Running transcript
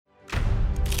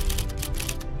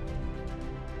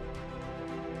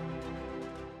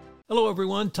Hello,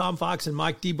 everyone. Tom Fox and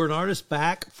Mike DeBernardis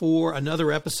back for another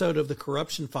episode of the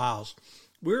Corruption Files.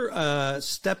 We're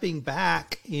stepping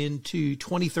back into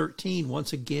 2013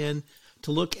 once again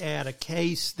to look at a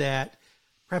case that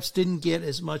perhaps didn't get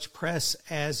as much press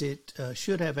as it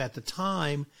should have at the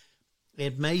time.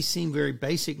 It may seem very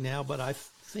basic now, but I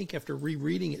think after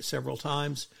rereading it several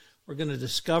times, we're going to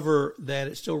discover that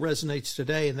it still resonates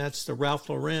today, and that's the Ralph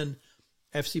Lauren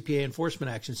FCPA enforcement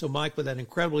action. So, Mike, with that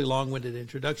incredibly long-winded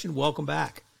introduction, welcome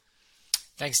back.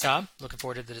 Thanks, Tom. Looking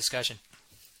forward to the discussion.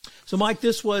 So, Mike,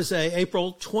 this was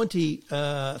April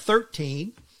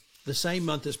 2013, the same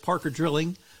month as Parker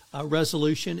Drilling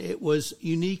resolution. It was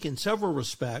unique in several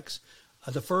respects.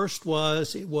 The first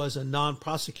was it was a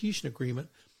non-prosecution agreement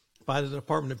by the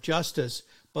Department of Justice,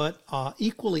 but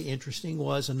equally interesting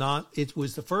was it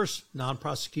was the first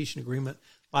non-prosecution agreement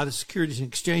by the Securities and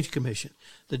Exchange Commission.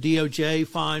 The DOJ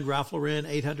fined Ralph Lauren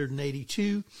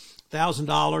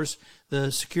 $882,000.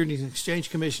 The Securities and Exchange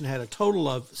Commission had a total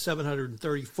of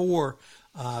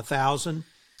 $734,000.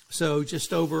 So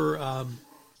just over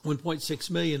 $1.6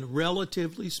 million,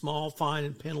 relatively small fine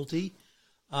and penalty.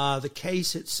 The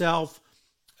case itself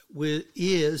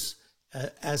is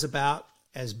about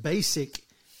as basic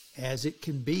as it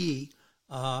can be.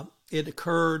 It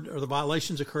occurred, or the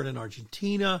violations occurred in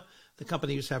Argentina. The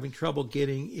company was having trouble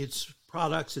getting its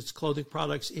clothing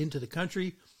products into the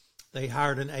country. They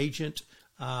hired an agent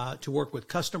to work with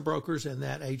custom brokers, and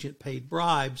that agent paid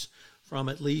bribes from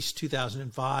at least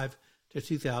 2005 to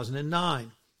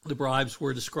 2009. The bribes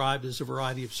were described as a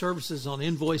variety of services on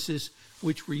invoices,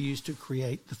 which were used to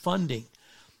create the funding.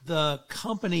 The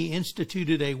company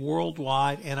instituted a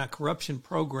worldwide anti-corruption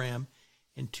program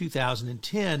in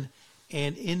 2010,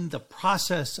 and in the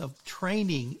process of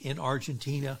training in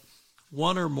Argentina,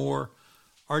 one or more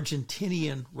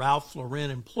Argentinian Ralph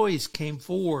Lauren employees came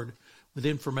forward with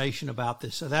information about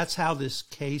this. So that's how this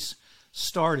case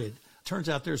started. Turns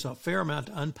out there's a fair amount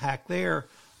to unpack there.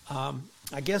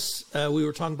 I guess we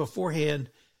were talking beforehand,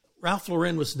 Ralph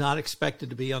Lauren was not expected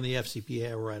to be on the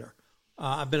FCPA radar.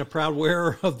 I've been a proud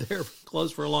wearer of their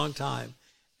clothes for a long time,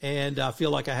 and I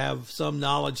feel like I have some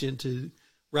knowledge into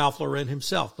Ralph Lauren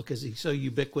himself because he's so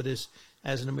ubiquitous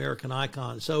as an American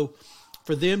icon. So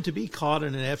for them to be caught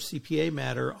in an FCPA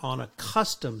matter on a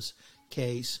customs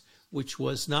case, which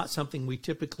was not something we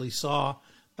typically saw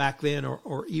back then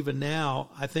or even now,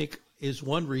 I think is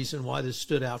one reason why this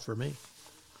stood out for me.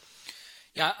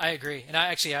 Yeah, I agree. And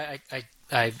I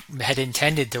had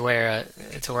intended to wear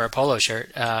a polo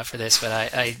shirt for this,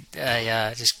 but I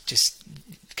just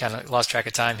kind of lost track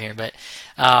of time here. But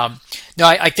no,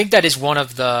 I think that is one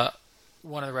of the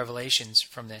revelations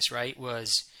from this, right?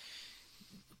 Was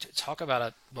to talk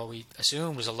about what we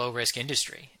assumed was a low risk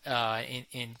industry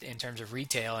in terms of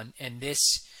retail, and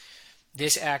this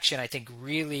action I think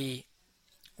really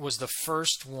was the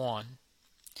first one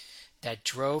that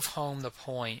drove home the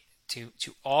point to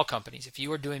all companies. If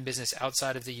you are doing business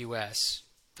outside of the U.S.,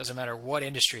 doesn't matter what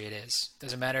industry it is,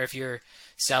 doesn't matter if you're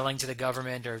selling to the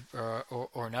government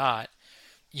or not,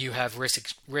 you have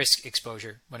risk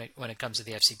exposure when it comes to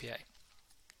the FCPA.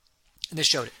 And this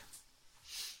showed it.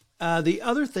 The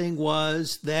other thing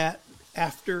was that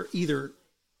after either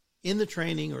in the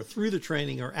training or through the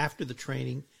training or after the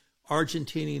training,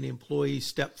 Argentinian employees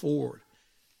stepped forward.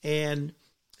 And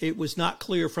it was not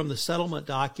clear from the settlement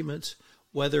documents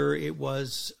whether it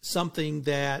was something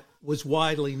that was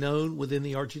widely known within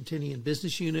the Argentinian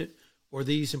business unit or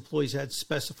these employees had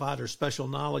specified or special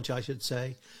knowledge, I should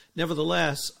say.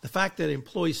 Nevertheless, the fact that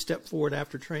employees stepped forward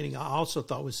after training, I also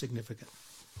thought was significant.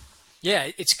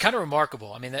 Yeah, it's kind of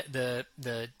remarkable. I mean, the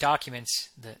documents,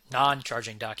 the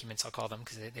non-charging documents, I'll call them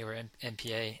because they were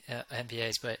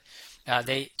NPAs, but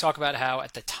they talk about how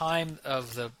at the time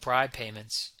of the bribe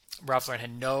payments, Ralph Lauren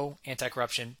had no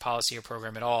anti-corruption policy or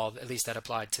program at all, at least that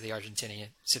applied to the Argentinian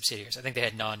subsidiaries. I think they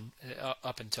had none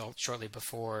up until shortly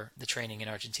before the training in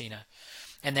Argentina.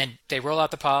 And then they roll out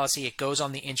the policy. It goes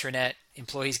on the intranet.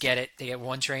 Employees get it. They get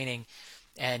one training.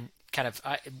 And kind of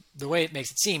the way it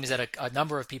makes it seem is that a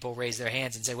number of people raise their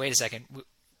hands and say, wait a second,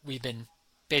 we've been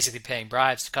basically paying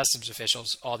bribes to customs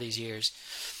officials all these years.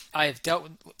 I have dealt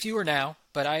with fewer now,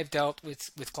 but I have dealt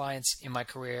with clients in my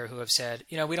career who have said,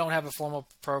 we don't have a formal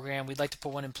program. We'd like to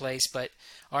put one in place, but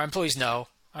our employees know.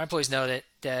 Our employees know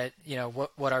that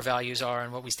what our values are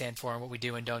and what we stand for and what we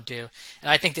do and don't do.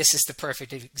 And I think this is the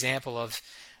perfect example of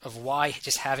why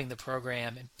just having the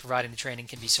program and providing the training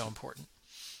can be so important.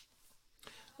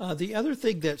 The other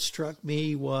thing that struck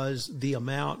me was the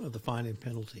amount of the fine and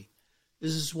penalty.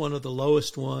 This is one of the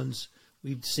lowest ones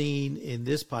we've seen in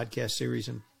this podcast series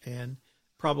and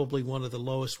probably one of the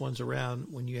lowest ones around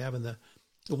when you have in the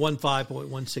the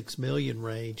 5.16 million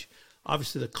range.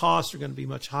 Obviously, the costs are going to be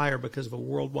much higher because of a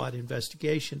worldwide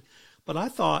investigation. But I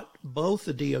thought both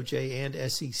the DOJ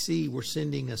and SEC were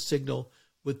sending a signal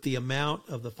with the amount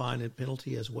of the fine and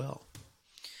penalty as well.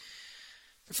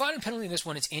 The fine and penalty in this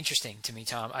one is interesting to me,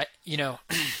 Tom. I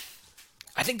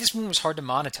think this one was hard to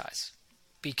monetize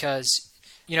because,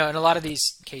 in a lot of these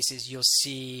cases, you'll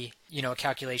see, a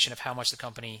calculation of how much the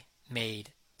company made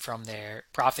from their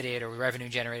profited or revenue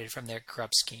generated from their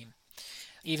corrupt scheme.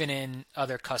 Even in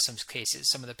other customs cases,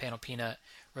 some of the panel peanut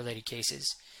related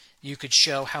cases, you could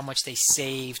show how much they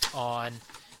saved on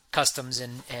customs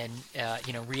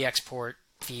and re-export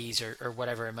fees or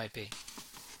whatever it might be.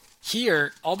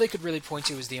 Here, all they could really point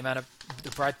to was the amount of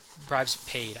the bribes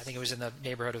paid. I think it was in the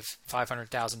neighborhood of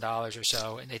 $500,000 or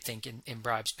so, and they think in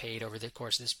bribes paid over the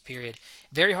course of this period.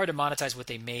 Very hard to monetize what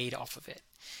they made off of it.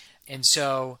 And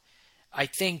so I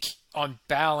think on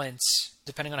balance,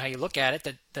 depending on how you look at it,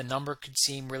 that the number could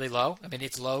seem really low. I mean,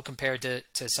 it's low compared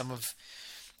to some of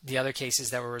the other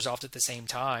cases that were resolved at the same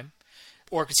time,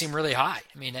 or it could seem really high.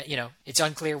 I mean, it's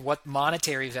unclear what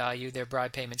monetary value their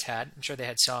bribe payments had. I'm sure they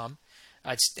had some.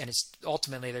 It's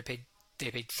ultimately they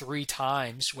paid 3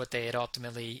 times what they had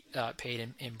ultimately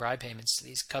paid in bribe payments to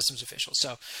these customs officials.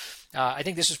 So I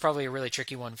think this was probably a really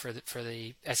tricky one for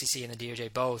the SEC and the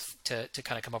DOJ both to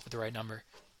kind of come up with the right number.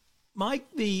 Mike,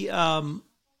 the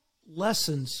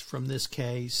lessons from this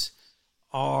case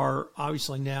are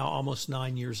obviously now almost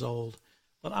 9 years old,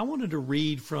 but I wanted to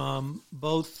read from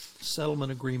both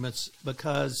settlement agreements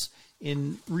because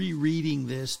in rereading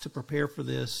this to prepare for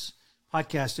this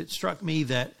podcast, it struck me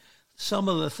that some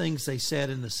of the things they said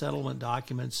in the settlement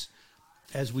documents,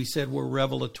 as we said, were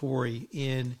revelatory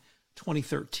in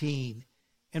 2013.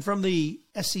 And from the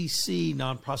SEC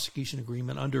non-prosecution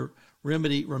agreement under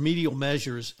remedial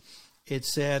measures, it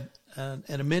said an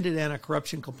amended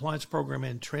anti-corruption compliance program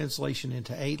and translation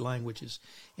into 8 languages,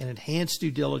 an enhanced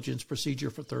due diligence procedure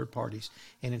for third parties,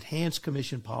 an enhanced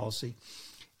commission policy,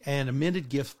 an amended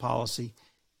gift policy,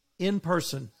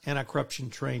 in-person anti-corruption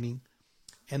training.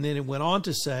 And then it went on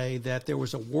to say that there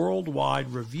was a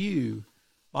worldwide review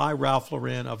by Ralph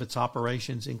Lauren of its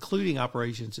operations, including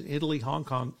operations in Italy, Hong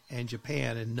Kong, and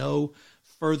Japan, and no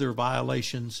further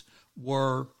violations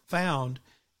were found,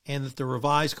 and that the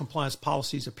revised compliance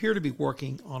policies appear to be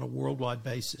working on a worldwide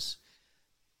basis.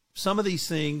 Some of these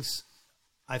things,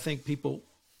 I think people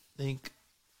think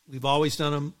we've always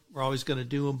done them, we're always going to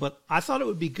do them, but I thought it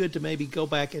would be good to maybe go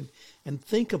back and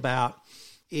think about.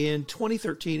 In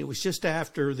 2013, it was just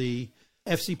after the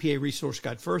FCPA Resource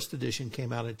Guide First Edition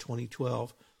came out in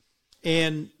 2012,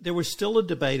 and there was still a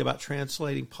debate about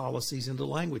translating policies into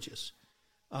languages.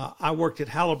 I worked at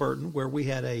Halliburton, where we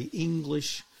had a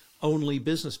English-only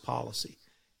business policy,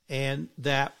 and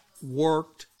that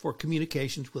worked for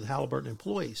communications with Halliburton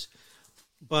employees.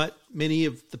 But many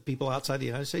of the people outside the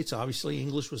United States, obviously,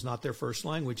 English was not their first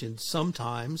language, and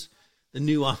sometimes the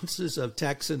nuances of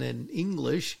Texan and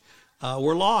English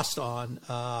were lost on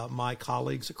my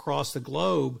colleagues across the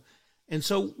globe. And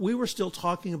so we were still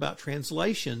talking about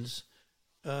translations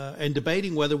and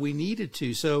debating whether we needed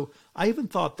to. So I even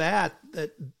thought that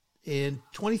in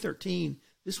 2013,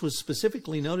 this was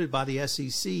specifically noted by the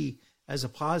SEC as a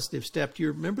positive step. Do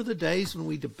you remember the days when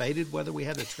we debated whether we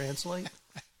had to translate?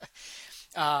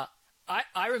 I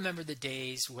remember the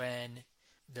days when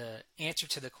the answer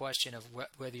to the question of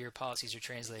whether your policies are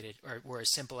translated were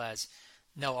as simple as,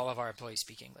 no, all of our employees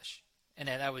speak English. And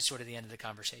that was sort of the end of the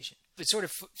conversation. It's sort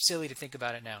of silly to think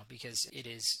about it now because it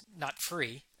is not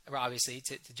free, obviously,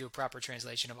 to do a proper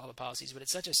translation of all the policies, but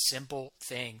it's such a simple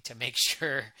thing to make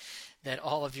sure that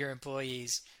all of your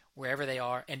employees, wherever they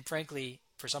are, and frankly,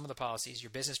 for some of the policies, your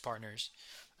business partners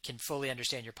can fully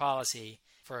understand your policy.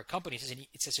 For a company,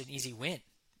 it's such an easy win,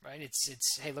 right?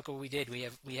 It's hey, look what we did.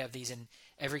 We have these in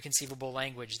every conceivable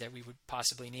language that we would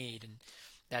possibly need, and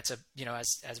that's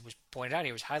as was pointed out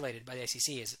here, was highlighted by the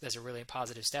SEC as a really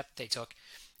positive step they took,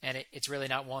 and it's really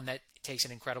not one that takes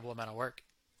an incredible amount of work.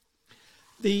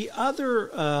 The other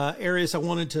areas I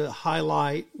wanted to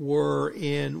highlight were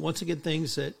in, once again,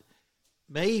 things that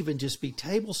may even just be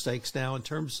table stakes now in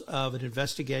terms of an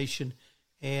investigation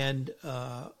and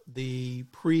the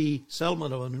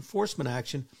pre-settlement of an enforcement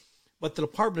action. But the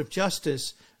Department of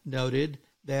Justice noted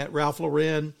that Ralph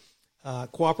Lauren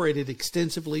cooperated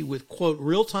extensively with, quote,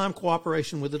 real-time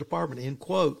cooperation with the department, end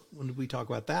quote. When did we talk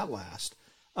about that last?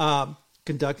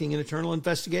 Conducting an internal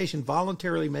investigation,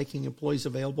 voluntarily making employees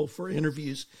available for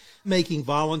interviews, making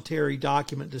voluntary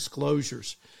document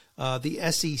disclosures.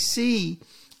 The SEC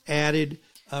added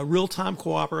real-time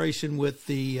cooperation with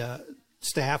the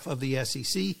staff of the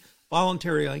SEC,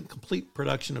 voluntary and complete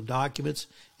production of documents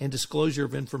and disclosure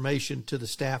of information to the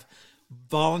staff,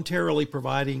 voluntarily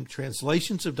providing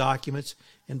translations of documents,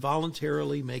 and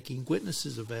voluntarily making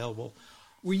witnesses available.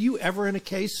 Were you ever in a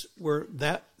case where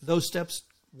those steps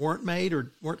weren't made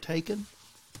or weren't taken?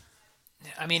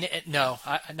 I mean, no,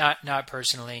 not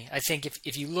personally. I think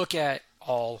if you look at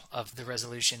all of the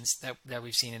resolutions that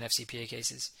we've seen in FCPA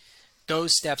cases,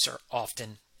 those steps are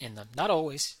often in them. Not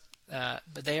always,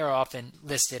 but they are often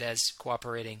listed as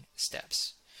cooperating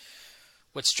steps.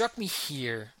 What struck me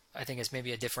here, I think, is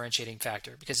maybe a differentiating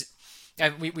factor, because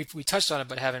we touched on it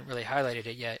but haven't really highlighted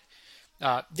it yet.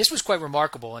 This was quite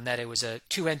remarkable in that it was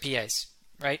two NPAs,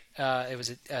 right? It was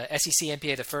a SEC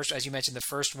NPA, the first, as you mentioned, the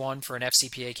first one for an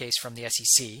FCPA case from the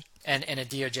SEC, and a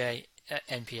DOJ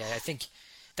NPA. I think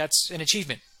that's an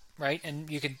achievement, right? And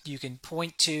you can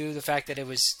point to the fact that it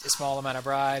was a small amount of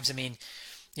bribes. I mean,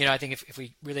 I think if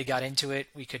we really got into it,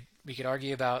 we could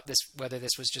argue about this, whether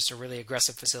this was just a really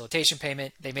aggressive facilitation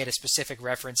payment. They made a specific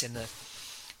reference in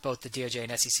both the DOJ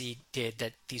and SEC did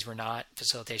that these were not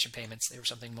facilitation payments. They were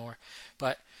something more.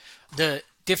 But the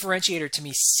differentiator to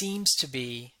me seems to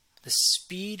be the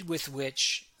speed with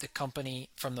which the company,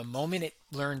 from the moment it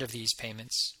learned of these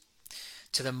payments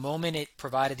to the moment it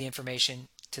provided the information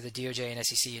to the DOJ and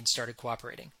SEC and started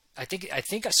cooperating. I think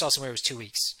I saw somewhere it was 2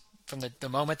 weeks. From the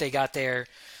moment they got there,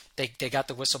 they got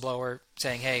the whistleblower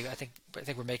saying, "Hey, I think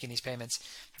we're making these payments,"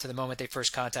 to the moment they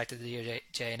first contacted the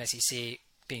DOJ and SEC,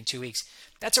 being 2 weeks.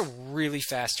 That's a really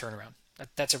fast turnaround.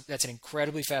 That's an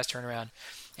incredibly fast turnaround.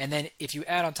 And then if you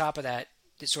add on top of that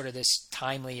this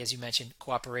timely, as you mentioned,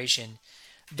 cooperation,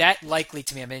 that likely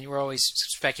to me, I mean, we're always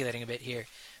speculating a bit here.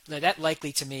 That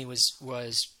likely to me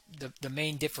was the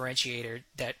main differentiator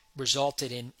that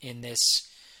resulted in this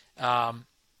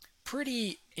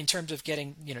pretty, in terms of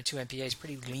getting two NPAs,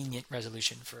 pretty lenient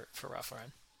resolution for Ralph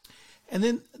Lauren. And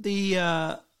then the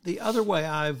other way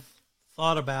I've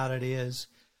thought about it is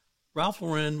Ralph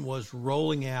Lauren was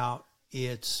rolling out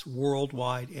its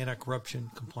worldwide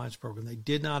anti-corruption compliance program. They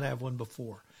did not have one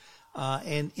before.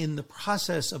 And in the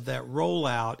process of that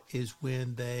rollout is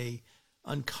when they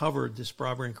uncovered this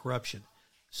bribery and corruption.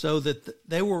 So that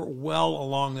they were well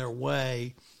along their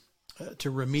way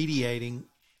to remediating,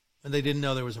 and they didn't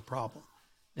know there was a problem.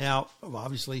 Now,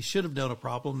 obviously, should have known a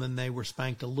problem, and they were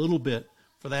spanked a little bit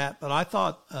for that. But I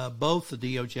thought both the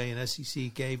DOJ and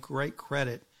SEC gave great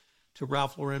credit to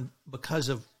Ralph Lauren because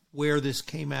of where this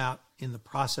came out in the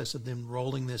process of them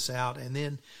rolling this out. And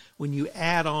then when you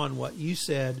add on what you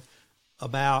said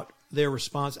about their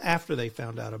response after they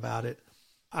found out about it,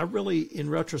 I really, in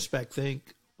retrospect,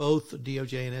 think both the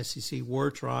DOJ and SEC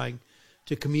were trying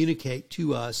to communicate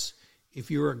to us, if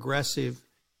you're aggressive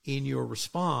in your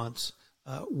response,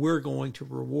 we're going to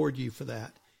reward you for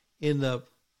that. In the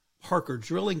Parker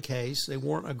drilling case, they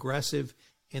weren't aggressive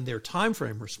in their time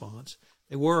frame response.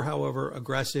 They were, however,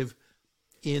 aggressive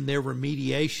in their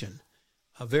remediation,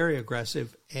 very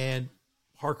aggressive. And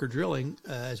Parker drilling,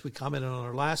 as we commented on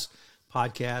our last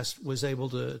podcast, was able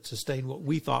to sustain what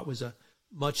we thought was a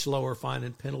much lower fine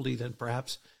and penalty than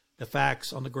perhaps the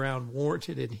facts on the ground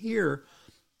warranted. And here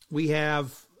we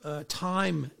have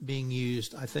time being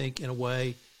used, I think, in a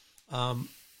way.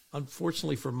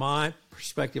 Unfortunately, from my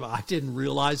perspective, I didn't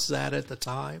realize that at the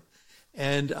time.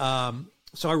 And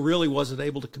so I really wasn't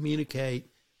able to communicate,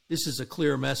 this is a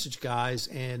clear message, guys,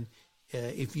 and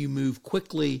if you move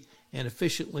quickly and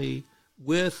efficiently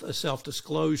with a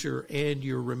self-disclosure and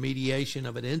your remediation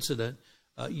of an incident,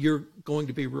 you're going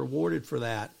to be rewarded for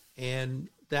that. And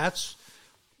that's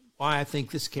why I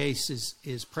think this case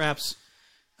is perhaps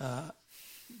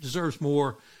deserves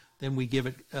more than we give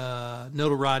it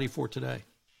notoriety for today.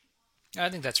 I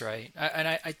think that's right.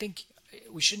 I think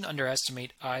we shouldn't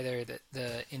underestimate either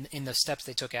that in the steps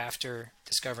they took after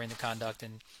discovering the conduct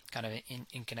and kind of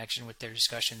in connection with their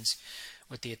discussions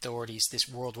with the authorities, this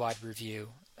worldwide review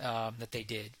that they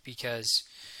did, because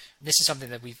this is something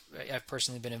that I've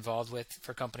personally been involved with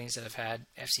for companies that have had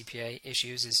FCPA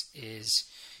issues is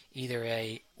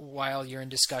either while you're in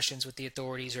discussions with the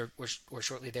authorities or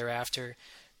shortly thereafter,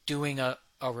 doing a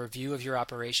review of your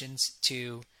operations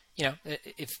to,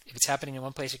 if it's happening in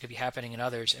one place, it could be happening in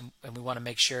others, and we want to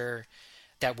make sure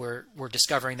that we're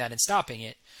discovering that and stopping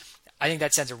it. I think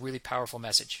that sends a really powerful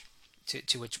message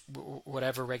to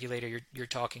whatever regulator you're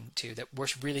talking to, that we're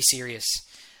really serious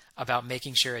about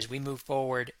making sure as we move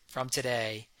forward from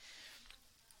today,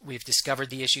 we've discovered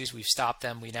the issues, we've stopped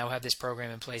them, we now have this program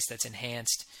in place that's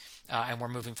enhanced, and we're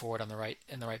moving forward in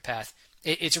the right path.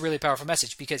 It's a really powerful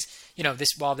message because,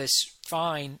 while this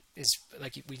fine is,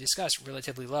 like we discussed,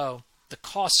 relatively low, the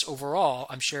costs overall,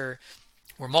 I'm sure,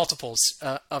 were multiples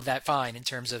of that fine in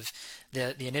terms of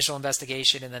the initial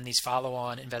investigation and then these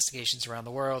follow-on investigations around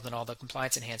the world and all the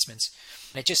compliance enhancements.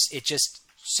 And it just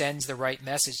sends the right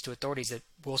message to authorities that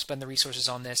we'll spend the resources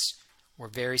on this. We're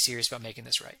very serious about making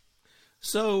this right.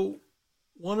 So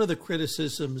one of the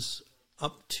criticisms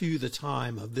up to the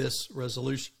time of this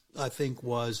resolution, I think,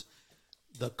 was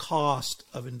the cost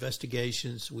of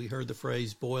investigations. We heard the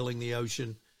phrase boiling the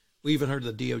ocean. We even heard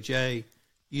the DOJ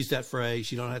use that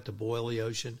phrase, you don't have to boil the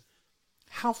ocean.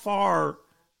 How far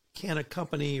can a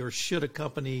company or should a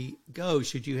company go?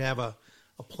 Should you have a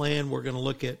plan? We're going to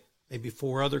look at maybe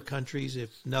 4 other countries. If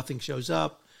nothing shows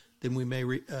up, then we may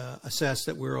assess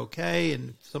that we're okay.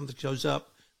 And if something shows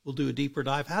up, we'll do a deeper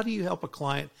dive. How do you help a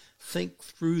client think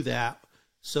through that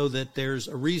so that there's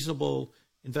a reasonable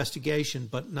investigation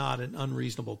but not an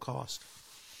unreasonable cost?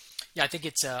 Yeah, I think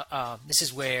it's this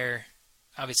is where,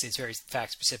 obviously it's very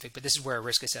fact specific, but this is where a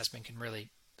risk assessment can really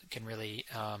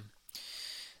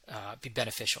be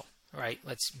beneficial, right?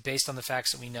 Based on the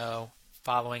facts that we know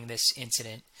following this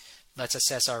incident, let's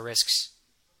assess our risks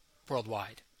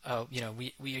worldwide.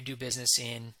 We do business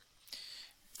in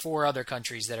 4 other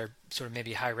countries that are sort of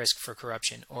maybe high risk for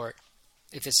corruption, or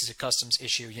if this is a customs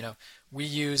issue, we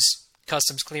use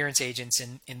customs clearance agents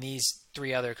in these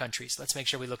 3 other countries. Let's make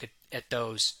sure we look at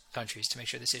those countries to make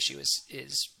sure this issue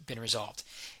is been resolved.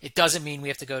 It doesn't mean we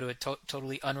have to go to a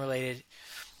totally unrelated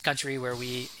country where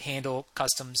we handle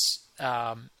customs,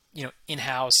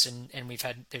 in-house and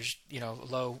there's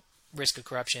low risk of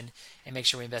corruption, and make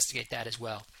sure we investigate that as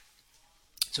well.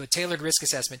 So a tailored risk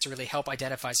assessment to really help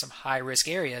identify some high risk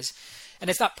areas, and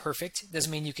it's not perfect. It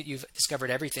doesn't mean you've discovered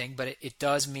everything, but it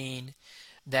does mean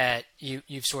that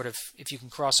you've sort of, if you can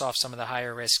cross off some of the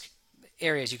higher risk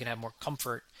areas, you can have more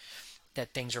comfort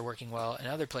that things are working well in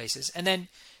other places. And then,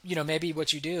 maybe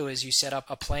what you do is you set up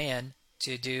a plan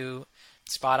to do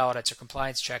spot audits or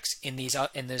compliance checks in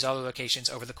those other locations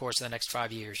over the course of the next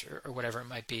 5 years or whatever it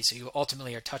might be. So you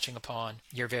ultimately are touching upon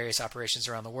your various operations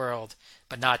around the world,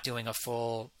 but not doing a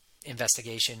full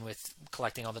investigation with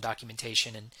collecting all the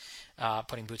documentation and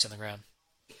putting boots on the ground.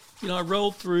 I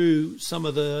rolled through some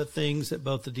of the things that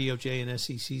both the DOJ and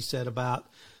SEC said about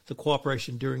the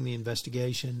cooperation during the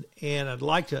investigation, and I'd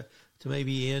like to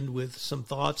maybe end with some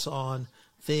thoughts on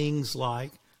things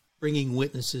like bringing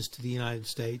witnesses to the United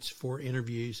States for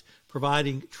interviews,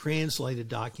 providing translated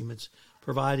documents,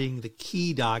 providing the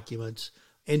key documents,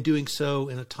 and doing so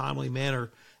in a timely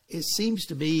manner. It seems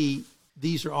to me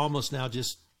these are almost now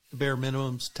just bare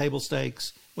minimums, table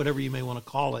stakes, whatever you may want to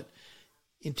call it.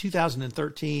 In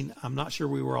 2013, I'm not sure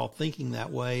we were all thinking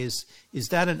that way. Is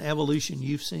that an evolution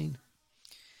you've seen?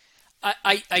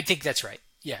 I think that's right.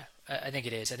 Yeah, I think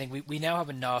it is. I think we now have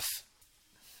enough.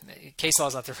 Case law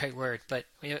is not the right word, but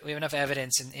we have enough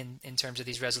evidence in terms of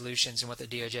these resolutions and what the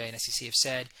DOJ and SEC have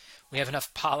said. We have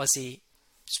enough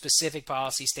specific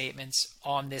policy statements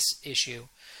on this issue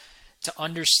to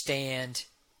understand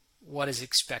what is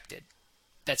expected.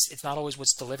 It's not always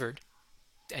what's delivered,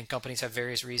 and companies have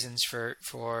various reasons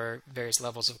for various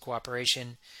levels of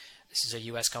cooperation. This is a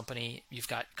U.S. company. You've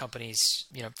got companies,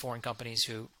 foreign companies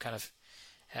who kind of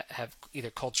have either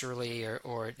culturally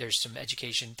or there's some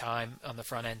education time on the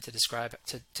front end to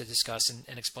discuss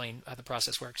and explain how the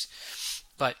process works.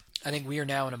 But I think we are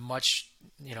now in a much,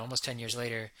 almost 10 years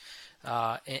later,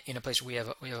 in a place where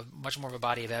we have much more of a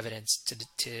body of evidence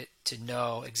to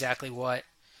know exactly what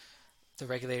the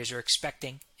regulators are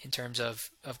expecting in terms of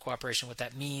cooperation, what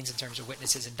that means in terms of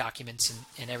witnesses and documents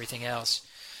and everything else.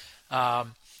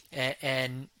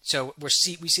 And so we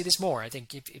see this more. I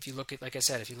think if you look at, like I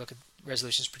said, if you look at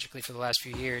resolutions, particularly for the last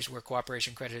few years where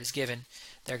cooperation credit is given,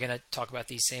 they're going to talk about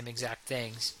these same exact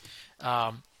things.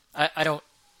 I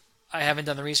haven't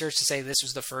done the research to say this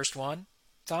was the first one,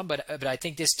 Tom, but I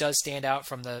think this does stand out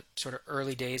from the sort of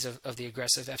early days of the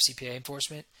aggressive FCPA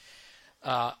enforcement,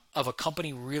 of a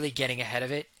company really getting ahead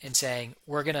of it and saying,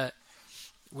 we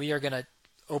are gonna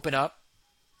open up.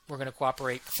 We're going to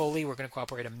cooperate fully. We're going to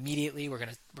cooperate immediately. We're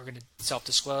going to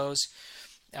self-disclose,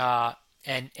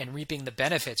 and reaping the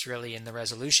benefits really in the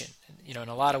resolution. In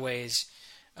a lot of ways,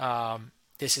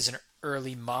 this is an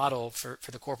early model for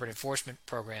the corporate enforcement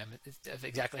program of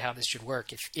exactly how this should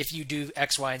work. If you do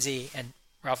X, Y, and Z, and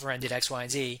Ralph Lauren did X, Y,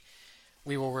 and Z,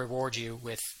 we will reward you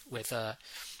with now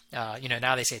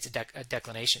they say it's a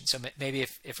declination. So maybe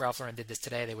if Ralph Lauren did this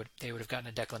today, they would have gotten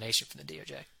a declination from the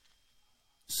DOJ.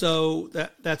 So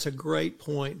that's a great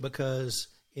point, because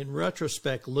in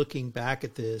retrospect, looking back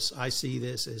at this, I see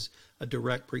this as a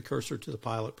direct precursor to the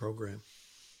pilot program.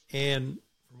 And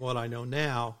from what I know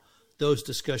now, those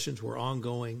discussions were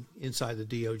ongoing inside the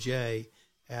DOJ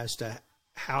as to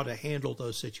how to handle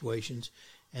those situations.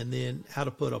 and then how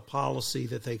to put a policy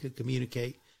that they could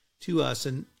communicate to us.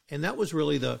 And that was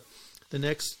really the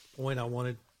next point I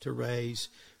wanted to raise.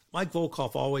 Mike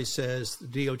Volkov always says the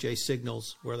DOJ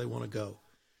signals where they want to go.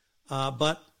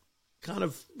 But kind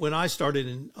of when I started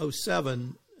in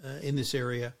 2007 in this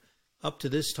area, up to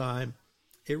this time,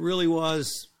 it really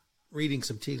was reading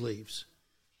some tea leaves.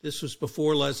 This was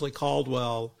before Leslie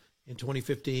Caldwell in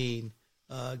 2015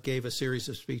 gave a series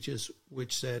of speeches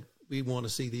which said, we want to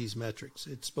see these metrics.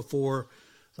 It's before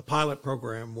the pilot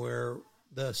program where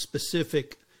the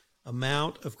specific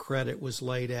amount of credit was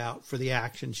laid out for the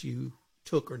actions you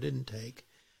took or didn't take.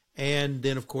 And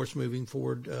then, of course, moving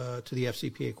forward to the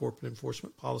FCPA corporate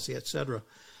enforcement policy, et cetera.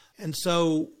 And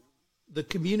so the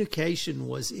communication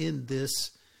was in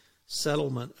this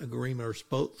settlement agreement, or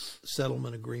both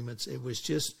settlement agreements. It was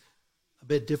just a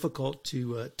bit difficult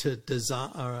to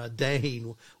design or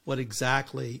deign what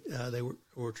exactly they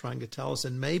were trying to tell us.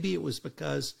 And maybe it was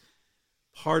because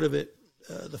part of it,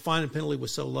 the fine and penalty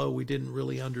was so low, we didn't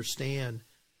really understand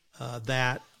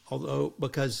that. Although,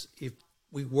 because if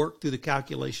we worked through the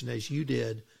calculation as you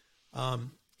did,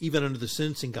 even under the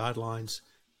sentencing guidelines,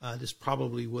 this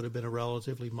probably would have been a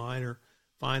relatively minor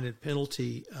fine and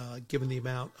penalty, given the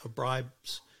amount of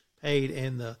bribes paid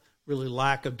and the really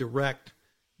lack of direct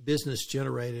business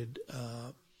generated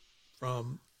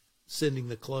from sending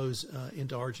the clothes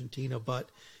into Argentina. But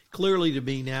clearly to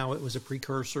me now, it was a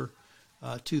precursor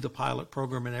to the pilot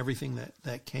program and everything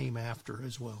that came after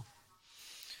as well.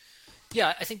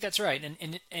 Yeah, I think that's right.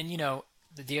 And you know,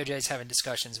 the DOJ is having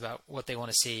discussions about what they want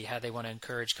to see, how they want to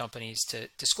encourage companies to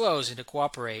disclose and to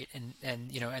cooperate.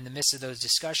 And you know, in the midst of those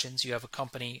discussions, you have a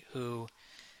company who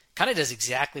kind of does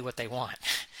exactly what they want,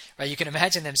 right? You can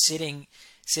imagine them sitting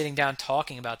down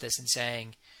talking about this and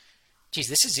saying, geez,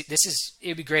 this is,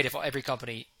 it'd be great if every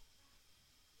company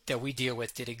that we deal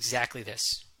with did exactly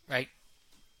this, right?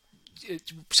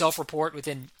 Self-report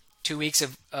within 2 weeks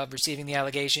of receiving the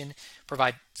allegation,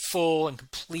 provide full and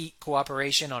complete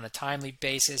cooperation on a timely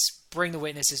basis, bring the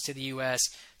witnesses to the U.S.,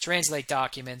 translate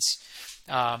documents,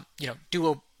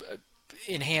 do a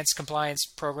enhanced compliance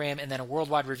program, and then a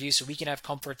worldwide review so we can have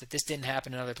comfort that this didn't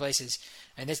happen in other places.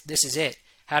 And this is it.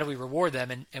 How do we reward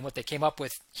them? And what they came up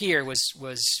with here was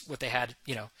what they had,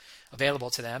 available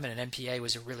to them. And an NPA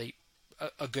was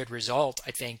a good result,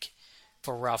 I think,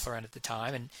 for Ralph Lauren at the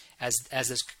time. And as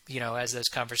those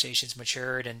conversations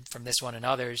matured, and from this one and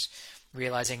others,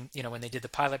 realizing, when they did the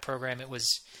pilot program, it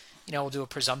was, we'll do a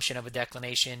presumption of a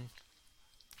declination,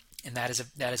 and that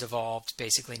has evolved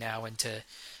basically now into,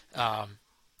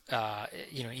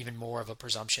 even more of a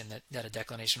presumption that a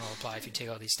declination will apply if you take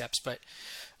all these steps. But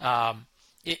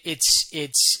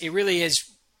it really is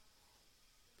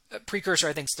a precursor.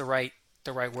 I think is the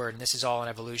right word, and this is all an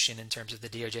evolution in terms of the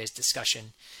DOJ's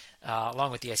discussion,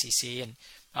 along with the SEC. And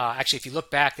actually, if you look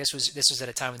back, this was at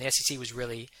a time when the SEC was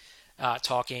really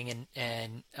talking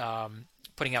and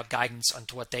putting out guidance on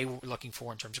to what they were looking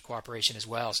for in terms of cooperation as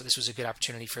well. So this was a good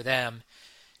opportunity for them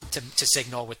to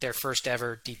signal with their first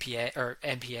ever DPA or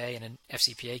NPA and an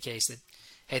FCPA case that,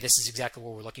 hey, this is exactly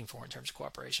what we're looking for in terms of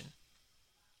cooperation.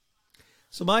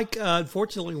 So, Mike,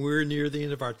 unfortunately, we're near the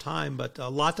end of our time, but a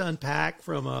lot to unpack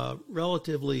from a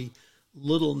relatively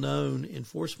little-known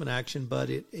enforcement action,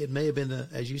 but it may have been,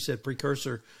 as you said,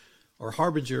 precursor or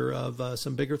harbinger of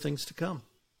some bigger things to come.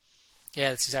 Yeah,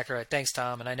 that's exactly right. Thanks,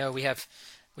 Tom. And I know we have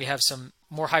some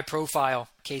more high-profile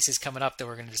cases coming up that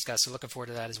we're going to discuss, so looking forward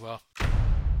to that as well.